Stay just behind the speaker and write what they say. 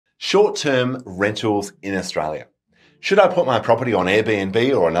Short-term rentals in Australia. Should I put my property on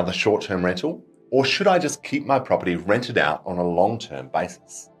Airbnb or another short-term rental? Or should I just keep my property rented out on a long-term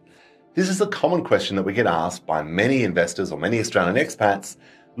basis? This is a common question that we get asked by many investors or many Australian expats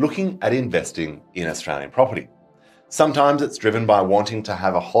looking at investing in Australian property. Sometimes it's driven by wanting to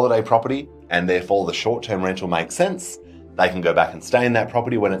have a holiday property and therefore the short-term rental makes sense. They can go back and stay in that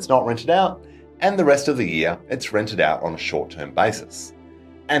property when it's not rented out, and the rest of the year it's rented out on a short-term basis.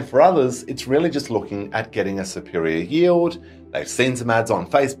 And for others, it's really just looking at getting a superior yield. They've seen some ads on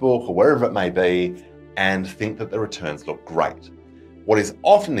Facebook or wherever it may be and think that the returns look great. What is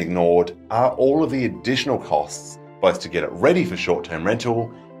often ignored are all of the additional costs, both to get it ready for short-term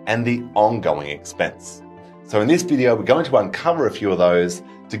rental and the ongoing expense. So in this video, we're going to uncover a few of those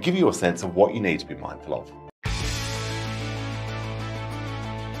to give you a sense of what you need to be mindful of.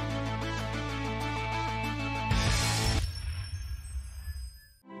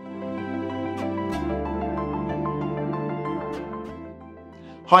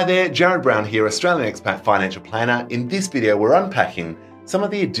 Hi there, Jared Brown here, Australian Expat Financial Planner. In this video, we're unpacking some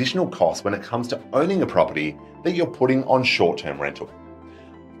of the additional costs when it comes to owning a property that you're putting on short-term rental.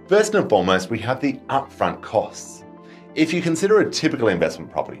 First and foremost, we have the upfront costs. If you consider a typical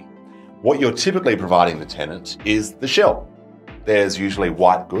investment property, what you're typically providing the tenant is the shell. There's usually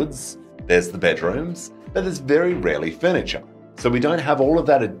white goods, there's the bedrooms, but there's very rarely furniture. So we don't have all of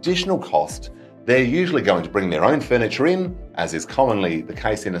that additional cost. They're usually going to bring their own furniture in, as is commonly the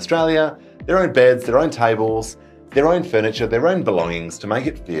case in Australia, their own beds, their own tables, their own furniture, their own belongings to make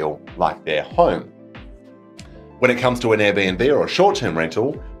it feel like their home. When it comes to an Airbnb or a short-term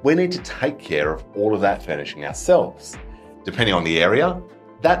rental, we need to take care of all of that furnishing ourselves. Depending on the area,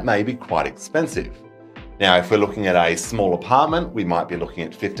 that may be quite expensive. Now, if we're looking at a small apartment, we might be looking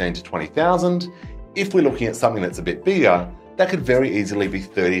at $15,000 to $20,000. If we're looking at something that's a bit bigger, that could very easily be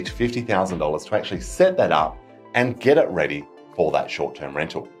 $30,000 to $50,000 to actually set that up and get it ready for that short-term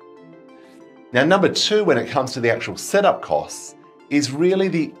rental. Now, number two, when it comes to the actual setup costs, is really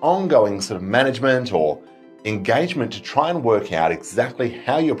the ongoing sort of management or engagement to try and work out exactly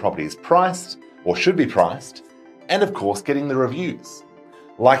how your property is priced or should be priced, and of course, getting the reviews.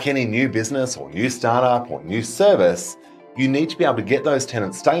 Like any new business or new startup or new service, you need to be able to get those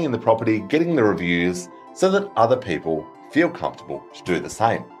tenants staying in the property, getting the reviews so that other people feel comfortable to do the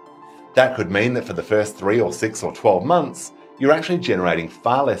same. That could mean that for the first 3 or 6 or 12 months, you're actually generating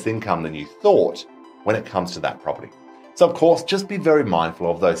far less income than you thought when it comes to that property. So of course, just be very mindful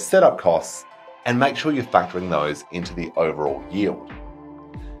of those setup costs and make sure you're factoring those into the overall yield.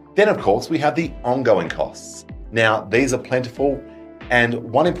 Then of course, we have the ongoing costs. Now, these are plentiful, and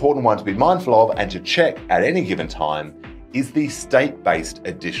one important one to be mindful of and to check at any given time is the state-based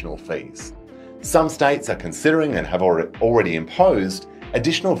additional fees. Some states are considering and have already imposed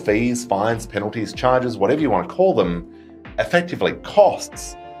additional fees, fines, penalties, charges, whatever you want to call them, effectively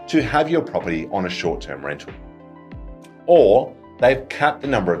costs to have your property on a short-term rental. Or they've capped the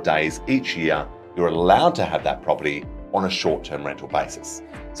number of days each year you're allowed to have that property on a short-term rental basis.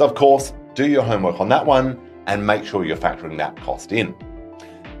 So of course, do your homework on that one and make sure you're factoring that cost in.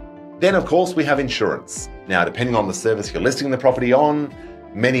 Then of course, we have insurance. Now, depending on the service you're listing the property on,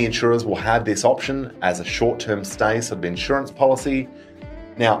 many insurers will have this option as a short-term stay sort of insurance policy.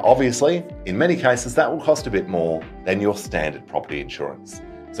 Now, obviously, in many cases, that will cost a bit more than your standard property insurance.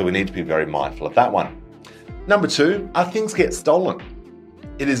 So we need to be very mindful of that one. Number two, are things get stolen.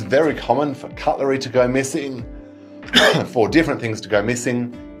 It is very common for cutlery to go missing, for different things to go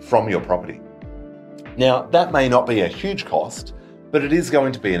missing from your property. Now, that may not be a huge cost, but it is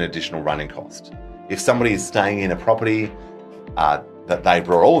going to be an additional running cost. If somebody is staying in a property that they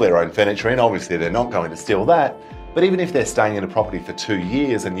brought all their own furniture in, obviously they're not going to steal that. But even if they're staying in a property for 2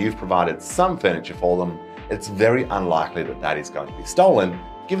 years and you've provided some furniture for them, it's very unlikely that that is going to be stolen,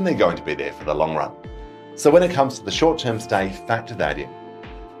 given they're going to be there for the long run. So when it comes to the short-term stay, factor that in.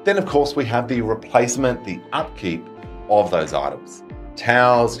 Then of course we have the replacement, the upkeep of those items.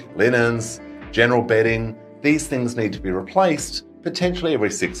 Towels, linens, general bedding, these things need to be replaced potentially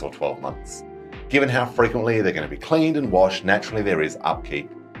every 6 or 12 months. Given how frequently they're going to be cleaned and washed, naturally there is upkeep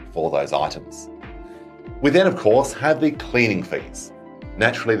for those items. We then, of course, have the cleaning fees.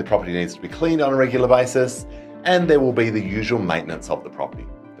 Naturally, the property needs to be cleaned on a regular basis, and there will be the usual maintenance of the property.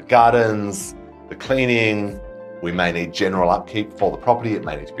 The gardens, the cleaning, we may need general upkeep for the property, it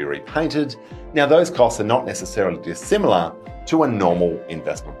may need to be repainted. Now, those costs are not necessarily dissimilar to a normal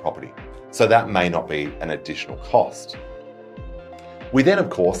investment property, so that may not be an additional cost. We then, of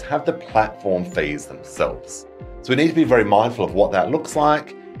course, have the platform fees themselves. So we need to be very mindful of what that looks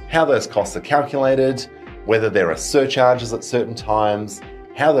like, how those costs are calculated, whether there are surcharges at certain times,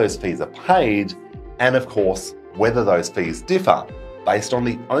 how those fees are paid, and of course, whether those fees differ based on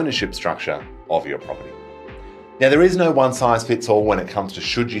the ownership structure of your property. Now, there is no one size fits all when it comes to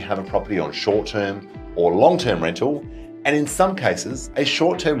should you have a property on short-term or long-term rental, and in some cases, a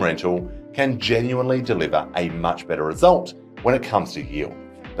short-term rental can genuinely deliver a much better result when it comes to yield.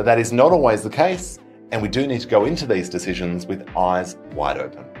 But that is not always the case, and we do need to go into these decisions with eyes wide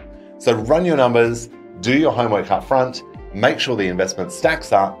open. So run your numbers, do your homework up front, make sure the investment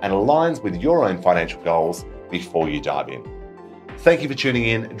stacks up and aligns with your own financial goals before you dive in. Thank you for tuning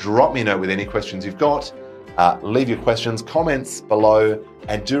in. Drop me a note with any questions you've got. Leave your questions, comments below,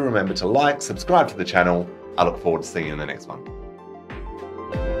 and do remember to like, subscribe to the channel. I look forward to seeing you in the next one.